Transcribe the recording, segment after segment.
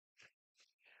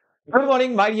Good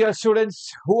morning, my dear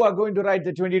students who are going to write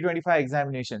the 2025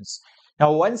 examinations.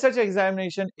 Now, one such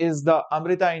examination is the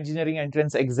Amrita Engineering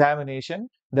Entrance Examination,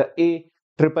 the AEEE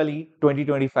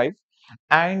 2025.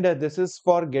 And this is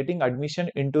for getting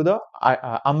admission into the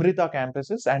Amrita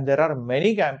campuses. And there are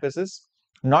many campuses,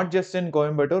 not just in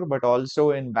Coimbatore, but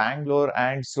also in Bangalore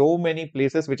and so many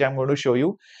places which I'm going to show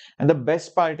you. And the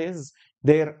best part is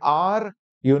there are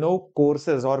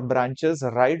courses or branches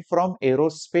right from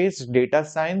aerospace, data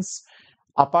science,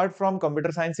 apart from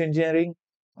computer science engineering,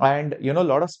 and a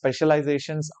lot of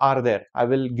specializations are there. I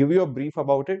will give you a brief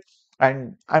about it,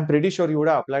 and I'm pretty sure you would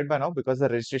have applied by now because the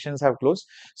registrations have closed.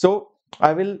 So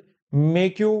I will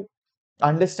make you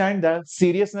understand the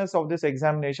seriousness of this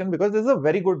examination because this is a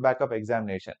very good backup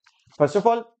examination. First of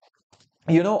all,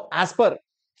 as per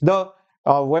the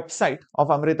website of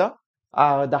Amrita,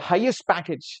 the highest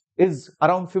package is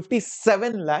around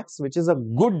 57 lakhs, which is a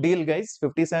good deal, guys.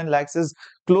 57 lakhs is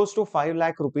close to 5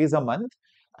 lakh rupees a month.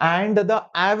 And the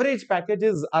average package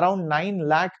is around 9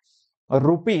 lakh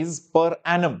rupees per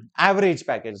annum, average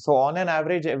package. So on an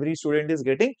average, every student is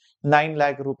getting 9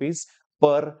 lakh rupees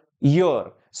per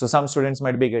year. So some students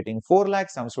might be getting 4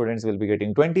 lakhs, some students will be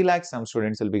getting 20 lakhs, some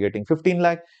students will be getting 15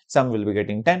 lakh, some will be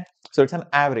getting 10. So it's an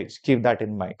average. Keep that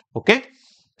in mind. Okay.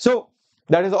 So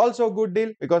that is also a good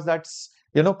deal because that's,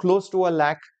 close to a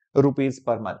lakh rupees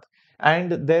per month.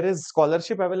 And there is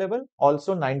scholarship available.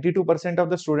 Also, 92% of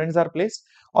the students are placed.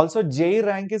 Also, J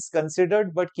rank is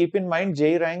considered, but keep in mind,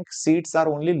 J rank seats are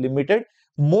only limited.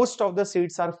 Most of the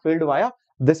seats are filled via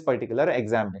this particular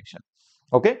examination.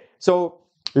 Okay. So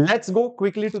let's go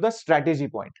quickly to the strategy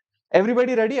point.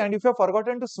 Everybody ready? And if you've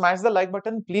forgotten to smash the like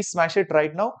button, please smash it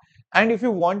right now. And if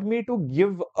you want me to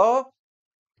give a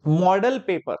model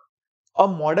paper,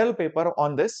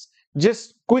 on this,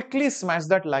 just quickly smash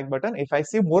that like button. If I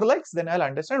see more likes, then I'll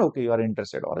understand, okay, you are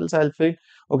interested, or else I'll feel,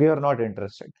 okay, you're not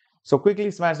interested. So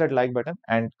quickly smash that like button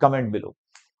and comment below.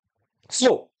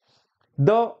 So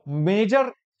the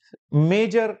major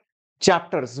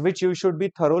chapters which you should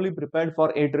be thoroughly prepared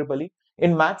for AEEE.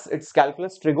 In maths, it's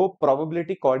calculus, trigo,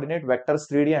 probability, coordinate,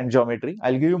 vectors, 3D, and geometry.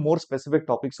 I'll give you more specific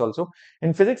topics also.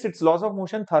 In physics, it's laws of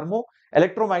motion, thermo,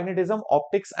 electromagnetism,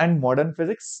 optics, and modern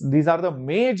physics. These are the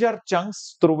major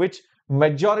chunks through which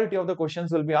majority of the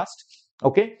questions will be asked.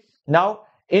 Okay. Now,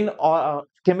 in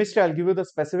chemistry, I'll give you the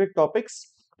specific topics.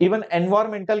 Even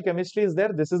environmental chemistry is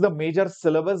there. This is the major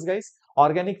syllabus, guys.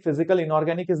 Organic, physical,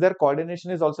 inorganic is there. Coordination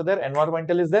is also there.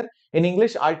 Environmental is there. In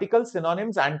English, articles,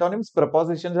 synonyms, antonyms,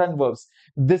 prepositions, and verbs.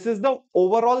 This is the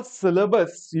overall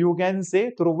syllabus, you can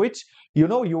say, through which,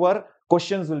 your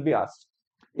questions will be asked.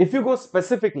 If you go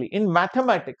specifically in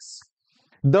mathematics,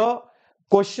 the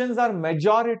questions are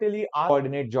majoritarily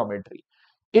coordinate geometry.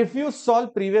 If you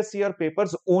solve previous year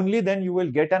papers only, then you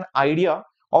will get an idea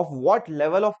of what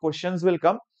level of questions will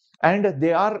come, and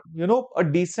they are a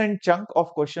decent chunk of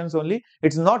questions only.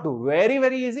 It's not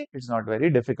very easy, it's not very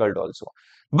difficult also,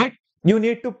 but you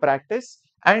need to practice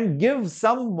and give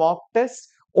some mock tests.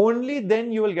 Only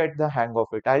then you will get the hang of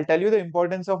it. I'll tell you the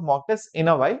importance of mock tests in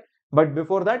a while, but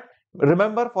before that,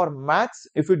 remember, for maths,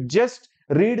 if you just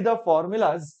read the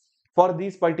formulas for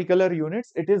these particular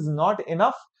units, it is not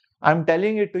enough. I'm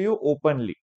telling it to you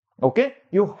openly. Okay,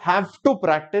 you have to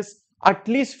practice at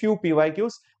least few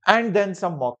PYQs and then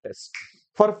some mock tests.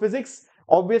 For physics,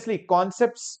 obviously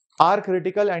concepts are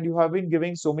critical, and you have been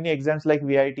giving so many exams like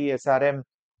VIT, SRM,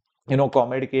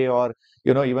 ComEd-K, or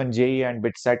even JEE and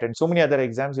BitSat, and so many other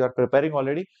exams you are preparing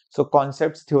already. So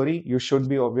concepts, theory, you should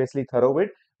be obviously thorough with,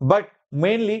 but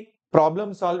mainly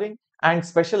problem solving and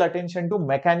special attention to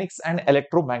mechanics and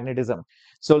electromagnetism.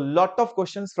 So lot of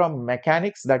questions from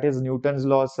mechanics, that is Newton's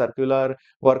law, circular,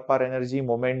 work per energy,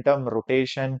 momentum,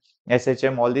 rotation,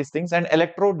 SHM, all these things, and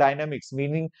electrodynamics,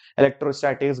 meaning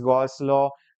electrostatics, Gauss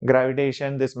law,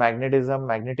 gravitation, this magnetism,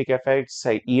 magnetic effects,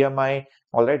 EMI,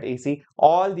 all right, AC,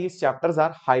 all these chapters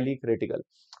are highly critical.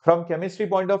 From chemistry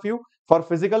point of view, for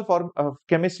physical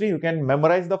chemistry, you can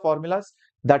memorize the formulas.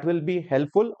 That will be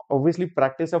helpful. Obviously,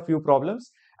 practice a few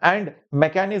problems. And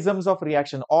mechanisms of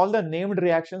reaction, all the named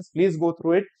reactions, please go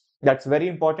through it. That's very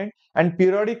important. And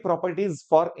periodic properties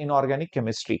for inorganic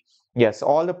chemistry. Yes,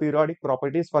 all the periodic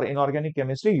properties for inorganic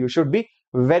chemistry you should be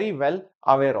very well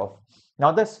aware of.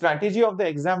 Now, the strategy of the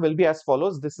exam will be as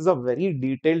follows. This is a very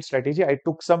detailed strategy. I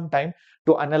took some time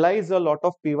to analyze a lot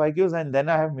of PYQs, and then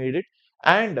I have made it,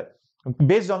 and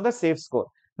based on the safe score.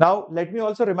 Now, let me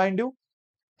also remind you,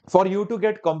 for you to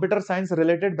get computer science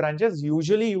related branches,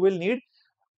 usually you will need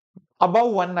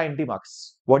above 190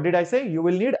 marks. What did I say? You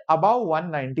will need above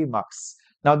 190 marks.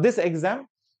 Now, this exam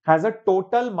has a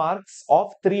total marks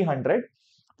of 300.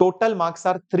 Total marks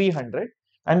are 300.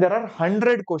 and there are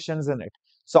 100 questions in it.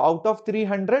 So out of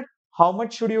 300, how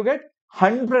much should you get?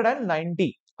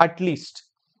 190 at least.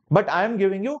 But I am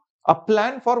giving you a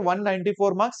plan for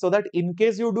 194 marks so that in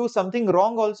case you do something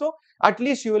wrong also, at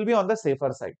least you will be on the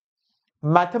safer side.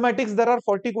 Mathematics, there are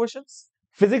 40 questions.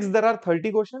 Physics, there are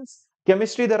 30 questions.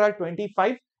 Chemistry, there are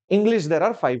 25. English, there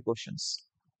are 5 questions.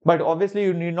 But obviously,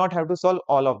 you need not have to solve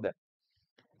all of them.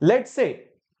 Let's say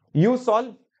you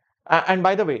solve, and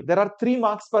by the way, there are 3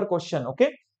 marks per question,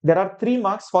 okay? There are 3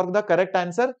 marks for the correct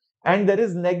answer, and there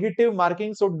is negative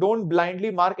marking. So don't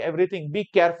blindly mark everything. Be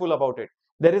careful about it.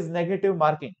 There is negative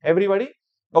marking. Everybody?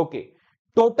 Okay.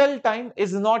 Total time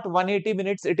is not 180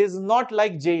 minutes. It is not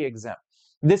like JEE exam.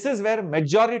 This is where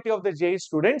majority of the JEE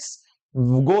students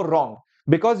go wrong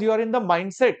because you are in the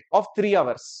mindset of 3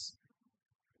 hours,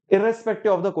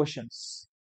 irrespective of the questions.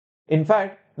 In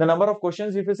fact, the number of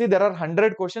questions, if you see there are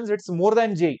 100 questions, it's more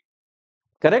than JEE.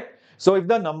 Correct? So if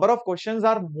the number of questions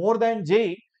are more than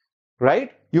JEE,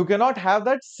 right, you cannot have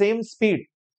that same speed.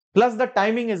 Plus the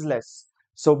timing is less.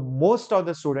 So most of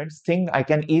the students think I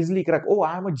can easily crack, oh,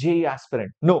 I am a JEE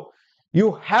aspirant. No,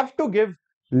 you have to give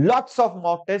lots of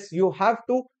mock tests. You have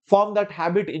to form that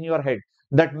habit in your head.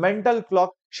 That mental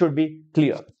clock should be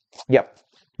clear. Yeah.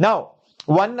 Now,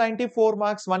 194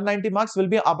 marks, 190 marks will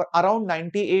be around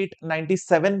 98,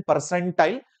 97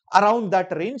 percentile, around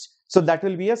that range. So that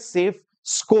will be a safe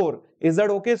score. Is that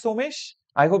okay, Somesh?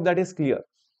 I hope that is clear.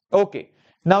 Okay.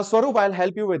 Now, Swaroop, I'll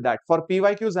help you with that. For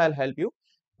PYQs, I'll help you.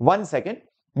 1 second.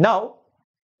 Now,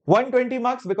 120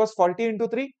 marks because 40 into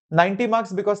 3, 90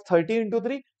 marks because 30 into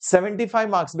 3, 75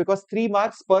 marks because 3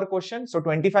 marks per question. So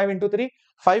 25 into 3,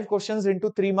 5 questions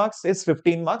into 3 marks is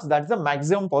 15 marks. That's the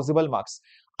maximum possible marks.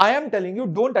 I am telling you,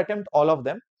 don't attempt all of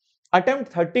them.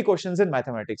 Attempt 30 questions in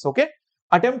mathematics, okay?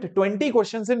 Attempt 20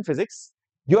 questions in physics.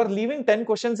 You are leaving 10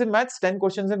 questions in maths, 10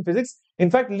 questions in physics. In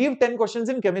fact, leave 10 questions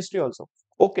in chemistry also.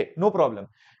 Okay, no problem.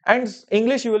 And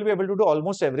English, you will be able to do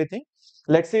almost everything.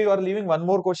 Let's say you are leaving 1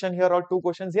 more question here or 2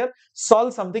 questions here.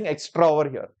 Solve something extra over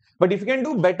here. But if you can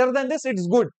do better than this, it's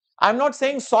good. I'm not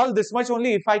saying solve this much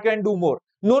only if I can do more.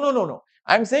 No, no, no, no.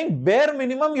 I'm saying bare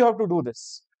minimum you have to do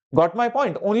this. Got my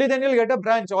point? Only then you'll get a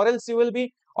branch, or else you will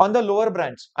be on the lower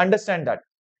branch. Understand that.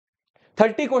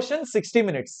 30 questions, 60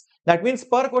 minutes. That means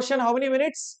per question, how many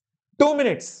minutes? 2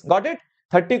 minutes. Got it?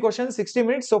 30 questions, 60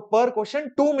 minutes. So per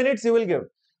question, 2 minutes you will give.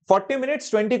 40 minutes,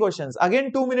 20 questions.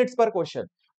 Again, 2 minutes per question.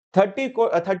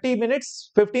 30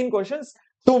 minutes, 15 questions,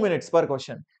 2 minutes per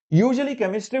question. Usually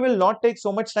chemistry will not take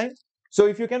so much time. So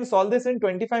if you can solve this in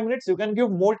 25 minutes, you can give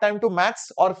more time to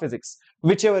maths or physics,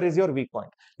 whichever is your weak point.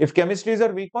 If chemistry is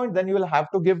your weak point, then you will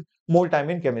have to give more time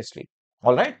in chemistry.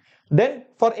 All right. Then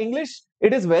for English,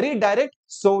 it is very direct.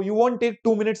 So you won't take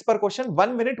 2 minutes per question,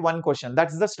 1 minute, 1 question.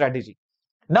 That's the strategy.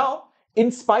 Now,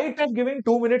 in spite of giving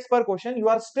 2 minutes per question, you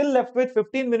are still left with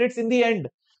 15 minutes in the end.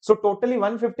 So totally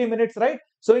 150 minutes, right?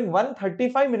 So in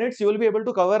 135 minutes, you will be able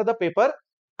to cover the paper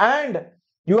and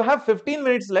you have 15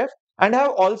 minutes left, and I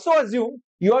have also assumed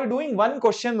you are doing 1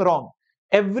 question wrong.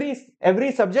 Every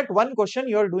subject, 1 question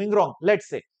you are doing wrong. Let's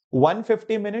say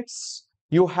 150 minutes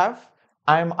you have.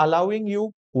 I am allowing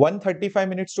you 135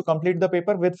 minutes to complete the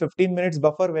paper with 15 minutes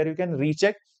buffer where you can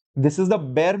recheck. This is the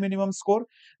bare minimum score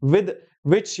with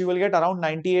which you will get around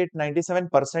 98, 97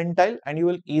 percentile and you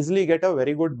will easily get a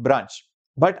very good branch.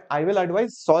 But I will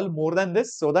advise solve more than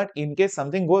this so that in case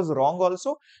something goes wrong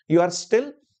also, you are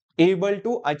still able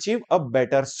to achieve a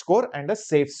better score and a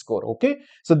safe score. Okay.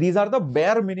 So these are the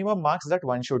bare minimum marks that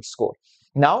one should score.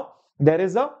 Now, there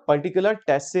is a particular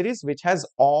test series which has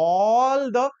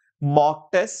all the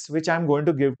mock tests which I'm going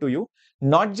to give to you.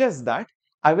 Not just that,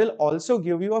 I will also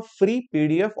give you a free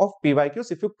PDF of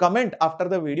PYQs. If you comment after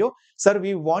the video, sir,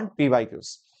 we want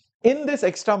PYQs. In this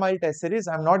extra mile test series,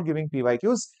 I'm not giving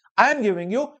PYQs. I am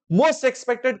giving you most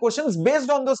expected questions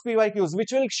based on those PYQs,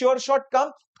 which will sure shot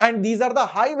come. And these are the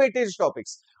high weightage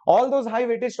topics. All those high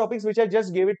weightage topics which I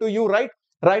just gave it to you right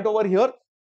over here.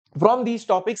 From these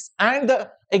topics and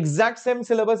the exact same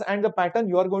syllabus and the pattern,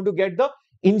 you are going to get the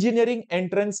engineering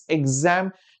entrance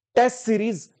exam test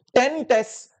series, 10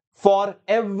 tests for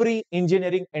every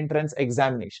engineering entrance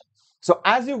examination. So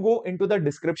as you go into the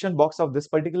description box of this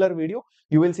particular video,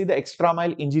 you will see the extra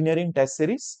mile engineering test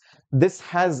series. This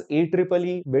has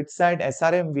AEEE, BITSAT,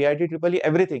 SRM, VIT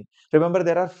everything. Remember,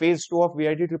 there are phase 2 of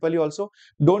VIT also.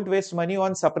 Don't waste money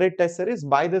on separate test series.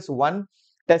 Buy this one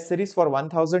test series for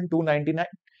 1,299.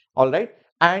 All right.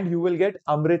 And you will get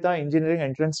Amrita Engineering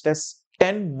Entrance Test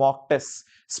 10 mock tests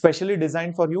specially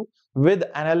designed for you with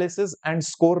analysis and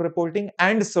score reporting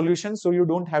and solutions, so you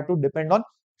don't have to depend on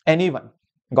anyone.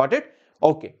 Got it?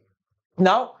 Okay.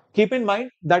 Now, keep in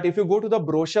mind that if you go to the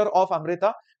brochure of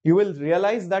Amrita, you will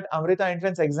realize that Amrita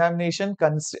entrance examination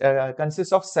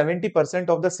consists of 70%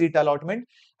 of the seat allotment,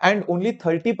 and only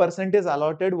 30% is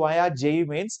allotted via JEE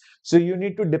mains. So you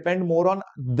need to depend more on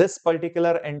this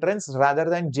particular entrance rather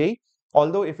than JEE.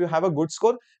 Although if you have a good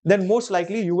score, then most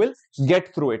likely you will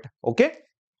get through it. Okay.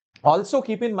 Also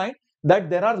keep in mind that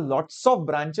there are lots of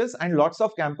branches and lots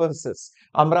of campuses.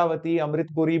 Amaravati,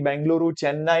 Amritapuri, Bangalore,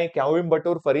 Chennai,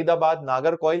 Coimbatore, Faridabad,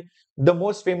 Nagercoil. The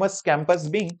most famous campus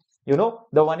being,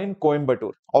 the one in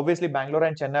Coimbatore. Obviously, Bangalore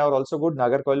and Chennai are also good.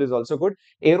 Nagercoil is also good.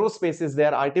 Aerospace is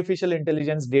there, artificial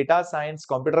intelligence, data science,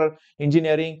 computer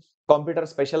engineering, computer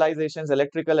specializations,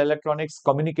 electrical, electronics,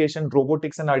 communication,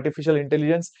 robotics, and artificial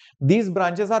intelligence. These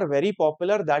branches are very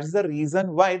popular. That's the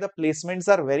reason why the placements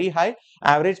are very high.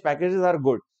 Average packages are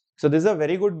good. So this is a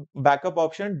very good backup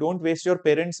option. Don't waste your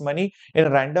parents' money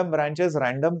in random branches,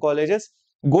 random colleges.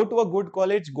 Go to a good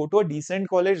college, go to a decent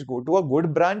college, go to a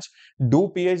good branch,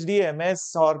 do PhD,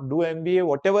 MS, or do MBA,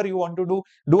 whatever you want to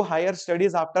do higher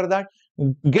studies after that.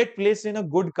 Get placed in a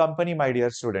good company, my dear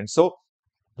students. So,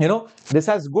 this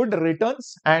has good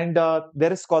returns, and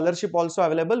there is scholarship also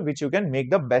available, which you can make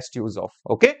the best use of.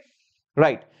 Okay,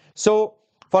 right. So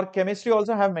for chemistry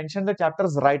also, I have mentioned the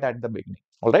chapters right at the beginning.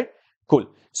 All right, cool.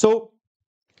 So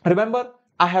remember,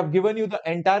 I have given you the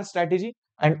entire strategy,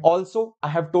 and also I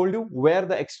have told you where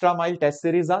the extra mile test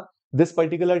series are. This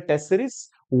particular test series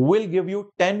will give you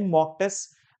 10 mock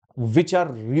tests, which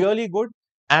are really good,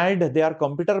 and they are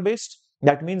computer based.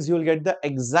 That means you will get the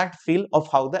exact feel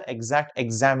of how the exact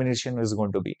examination is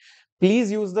going to be.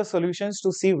 Please use the solutions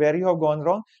to see where you have gone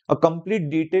wrong. A complete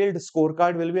detailed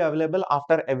scorecard will be available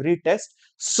after every test,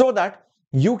 so that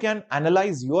you can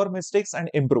analyze your mistakes and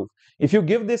improve. If you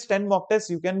give this 10 mock tests,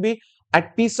 you can be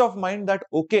at peace of mind that,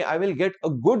 okay, I will get a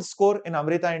good score in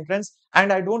Amrita entrance,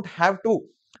 and I don't have to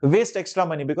waste extra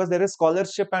money because there is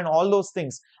scholarship and all those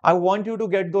things. I want you to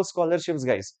get those scholarships,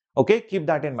 guys. Okay, keep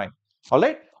that in mind. All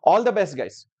right, all the best,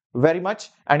 guys, very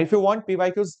much. And if you want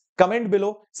PYQs, comment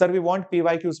below, sir, we want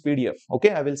PYQs PDF.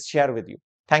 Okay, I will share with you.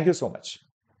 Thank you so much.